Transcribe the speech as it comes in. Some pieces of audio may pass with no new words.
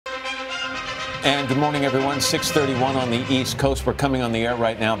And good morning, everyone. 6:31 on the East Coast. We're coming on the air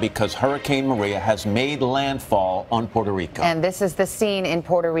right now because Hurricane Maria has made landfall on Puerto Rico. And this is the scene in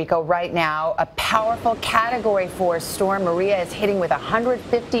Puerto Rico right now. A powerful Category 4 storm. Maria is hitting with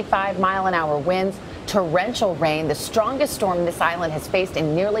 155-mile-an-hour winds, torrential rain, the strongest storm this island has faced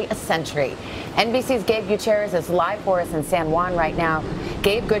in nearly a century. NBC's Gabe Gutierrez is live for us in San Juan right now.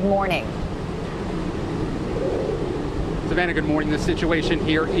 Gabe, good morning. Savannah, good morning. The situation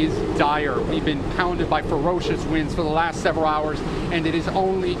here is dire. We've been pounded by ferocious winds for the last several hours, and it is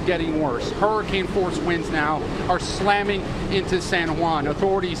only getting worse. Hurricane-force winds now are slamming into San Juan.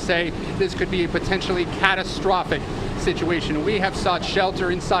 Authorities say this could be a potentially catastrophic situation. We have sought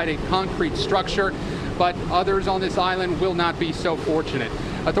shelter inside a concrete structure, but others on this island will not be so fortunate.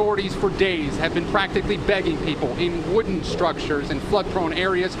 Authorities for days have been practically begging people in wooden structures and flood-prone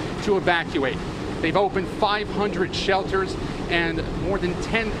areas to evacuate. They've opened 500 shelters, and more than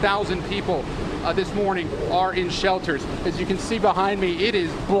 10,000 people this morning are in shelters. As you can see behind me, it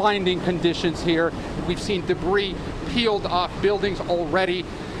is blinding conditions here. We've seen debris peeled off buildings already.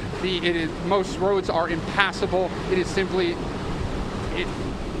 Most roads are impassable. It is simply,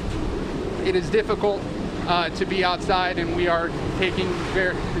 it is difficult to be outside, and we are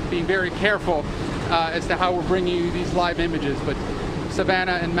being very careful as to how we're bringing you these live images. But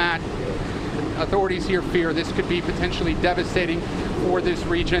Savannah and Matt, authorities here fear this could be potentially devastating for this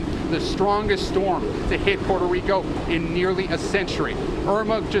region. The strongest storm to hit Puerto Rico in nearly a century.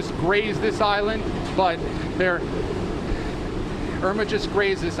 Irma just grazed this island, but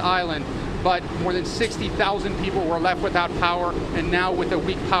more than 60,000 people were left without power, and now with a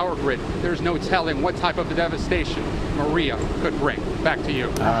weak power grid, there's no telling what type of devastation Maria could bring. Back to you.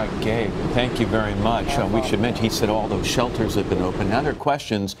 All right, Gabe, thank you very much. We should mention, he said all those shelters have been open. Now there are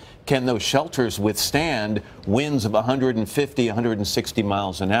questions, can those shelters withstand winds of 150, 160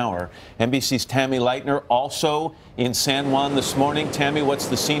 miles an hour? NBC's Tammy Leitner also in San Juan this morning. Tammy, what's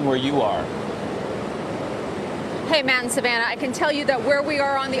the scene where you are? Hey, Matt and Savannah, I can tell you that where we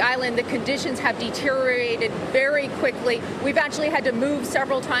are on the island, the conditions have deteriorated very quickly. We've actually had to move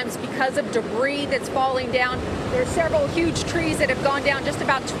several times because of debris that's falling down. There are several huge trees that have gone down just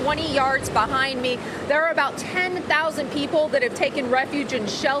about 20 yards behind me. There are about 10,000 people that have taken refuge in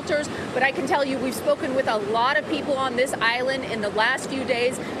shelters, but I can tell you we've spoken with a lot of people on this island in the last few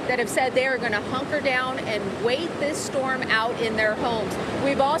days that have said they are going to hunker down and wait this storm out in their homes.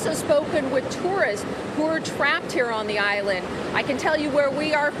 We've also spoken with tourists who are trapped here on the island. I can tell you where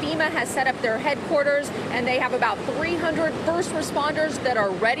we are, FEMA has set up their headquarters, and they have about 300 first responders that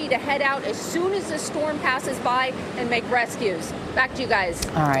are ready to head out as soon as the storm passes by and make rescues. Back to you guys.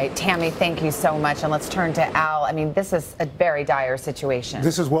 All right, Tammy, thank you so much. And let's turn to Al. I mean, this is a very dire situation.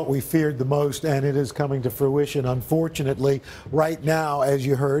 This is what we feared the most, and it is coming to fruition. Unfortunately, right now, as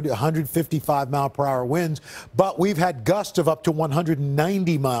you heard, 155-mile-per-hour winds, but we've had gusts of up to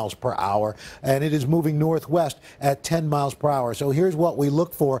 190 miles per hour, and it is moving northwest at 10 miles per hour. So here's what we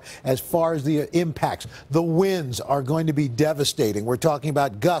look for as far as the impacts. The winds are going to be devastating. We're talking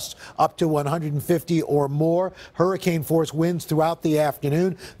about gusts up to 150 or more, hurricane-force winds throughout the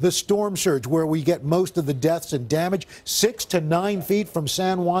afternoon. The storm surge, where we get most of the deaths and damage, 6 to 9 feet from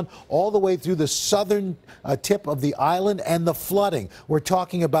San Juan all the way through the southern tip of the island, and the flooding. We're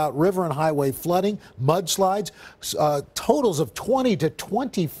talking about river and highway flooding, mudslides, totals of 20 to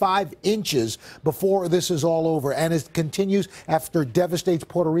 25 inches before this is all over. And it continues after it devastates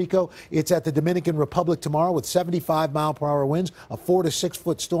Puerto Rico. It's at the Dominican Republic tomorrow with 75-mile-per-hour winds, a 4 to 6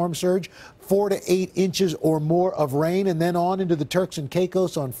 foot storm surge, 4 to 8 inches or more of rain, and then on into the Turks and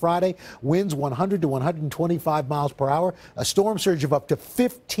Caicos on Friday. Winds 100 to 125 miles per hour, a storm surge of up to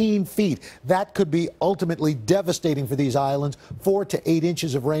 15 feet. That could be ultimately devastating for these islands. 4 to 8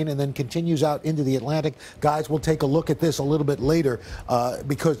 inches of rain, and then continues out into the Atlantic. Guys, we'll take a look at this a little bit later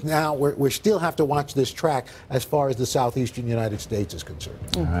because now we still have to watch this track as far as the southeastern United States is concerned.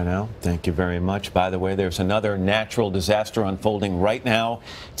 All right, Al, thank you very much. By the way, there's another natural disaster unfolding right now.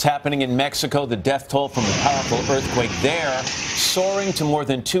 It's happening in Mexico. The death toll from a powerful earthquake there soaring to more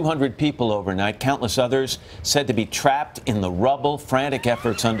than 200 people overnight. Countless others said to be trapped in the rubble. Frantic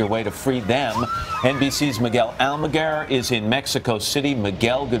efforts underway to free them. NBC's Miguel Almaguer is in Mexico City.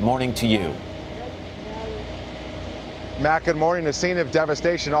 Miguel, good morning to you. Matt, good morning. A scene of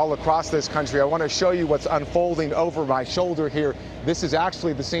devastation all across this country. I want to show you what's unfolding over my shoulder here. This is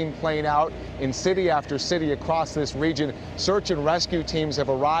actually the scene playing out in city after city across this region. Search and rescue teams have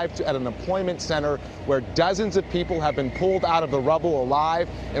arrived at an employment center where dozens of people have been pulled out of the rubble alive,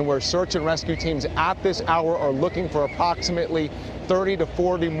 and where search and rescue teams at this hour are looking for approximately 30 to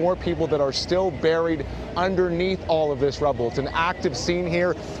 40 more people that are still buried underneath all of this rubble. It's an active scene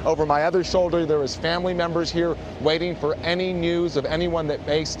here. Over my other shoulder, there is family members here waiting for any news of anyone that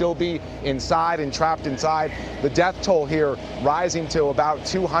may still be inside and trapped inside. The death toll here rising to about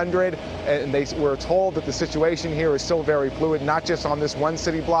 200, and they were told that the situation here is still very fluid, not just on this one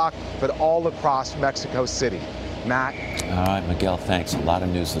city block, but all across Mexico City. Matt. All right, Miguel, thanks. A lot of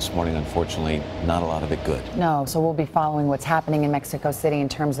news this morning. Unfortunately, not a lot of it good. No, so we'll be following what's happening in Mexico City in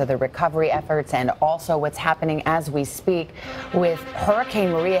terms of the recovery efforts and also what's happening as we speak with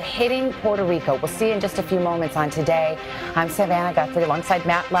Hurricane Maria hitting Puerto Rico. We'll see in just a few moments on Today. I'm Savannah Guthrie alongside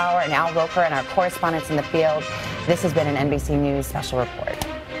Matt Lauer and Al Roker and our correspondents in the field. This has been an NBC News special report.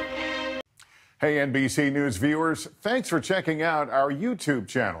 Hey, NBC News viewers, thanks for checking out our YouTube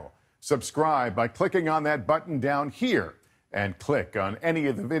channel. Subscribe by clicking on that button down here and click on any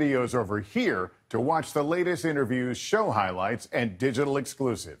of the videos over here to watch the latest interviews, show highlights, and digital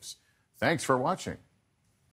exclusives. Thanks for watching.